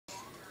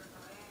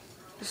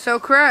So,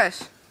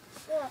 Chris,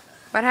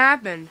 what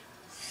happened?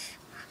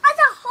 I got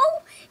a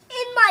hole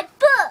in my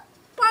foot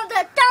from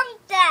the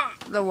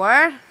thumbtack. The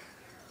what?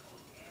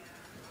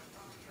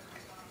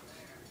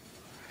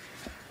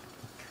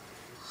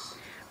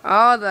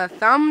 Oh, the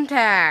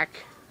thumbtack.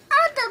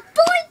 On the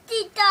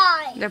pointy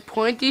side. The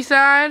pointy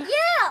side?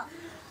 Yeah.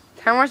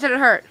 How much did it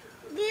hurt?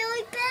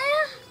 Really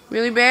bad?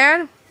 Really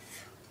bad?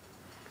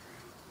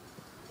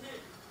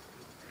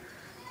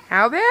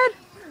 How bad?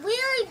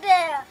 Really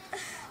bad.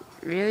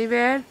 Really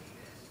bad?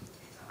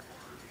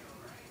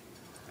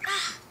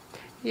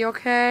 You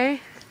okay?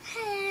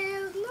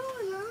 Hell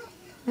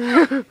no,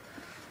 no.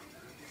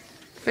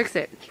 Fix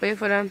it. Put your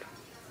foot down.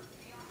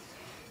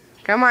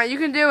 Come on, you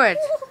can do it.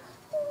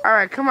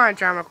 Alright, come on,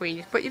 Drama Queen.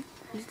 Just put your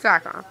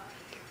sock on.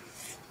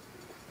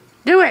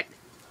 Do it!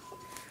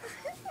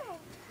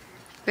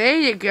 There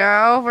you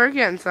go. We're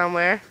getting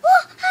somewhere.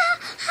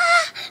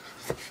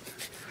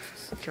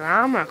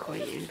 Drama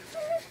Queen.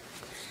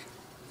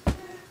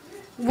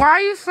 Why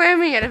are you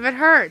slamming it if it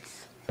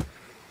hurts?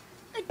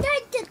 I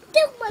tried to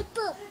kill my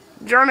foot.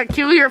 You're trying to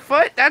kill your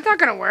foot? That's not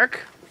gonna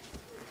work.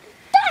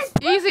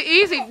 Easy,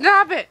 easy.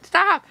 Stop it.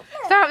 Stop.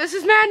 Stop. This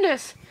is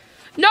madness.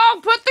 No,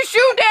 put the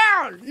shoe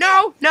down.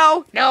 No,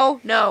 no,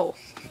 no, no.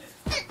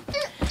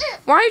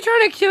 Why are you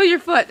trying to kill your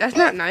foot? That's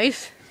not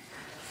nice.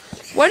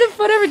 What did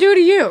foot ever do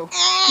to you?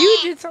 You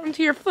did something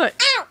to your foot.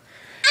 Ow!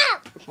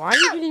 Ow! Why are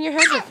you hitting your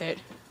head with it?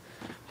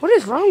 What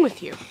is wrong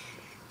with you?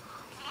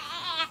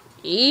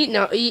 Eat,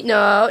 no,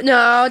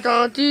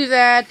 don't do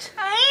that.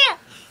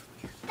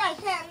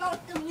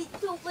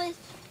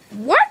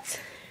 What?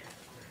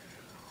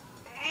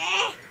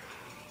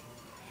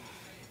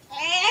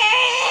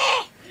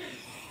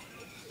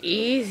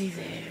 Easy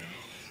there.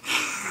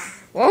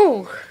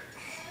 Whoa.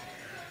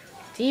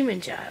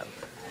 Demon child.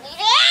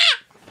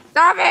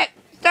 Stop it!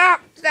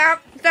 Stop!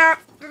 Stop! Stop!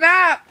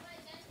 Stop!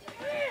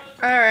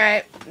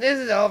 Alright, this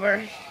is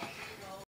over.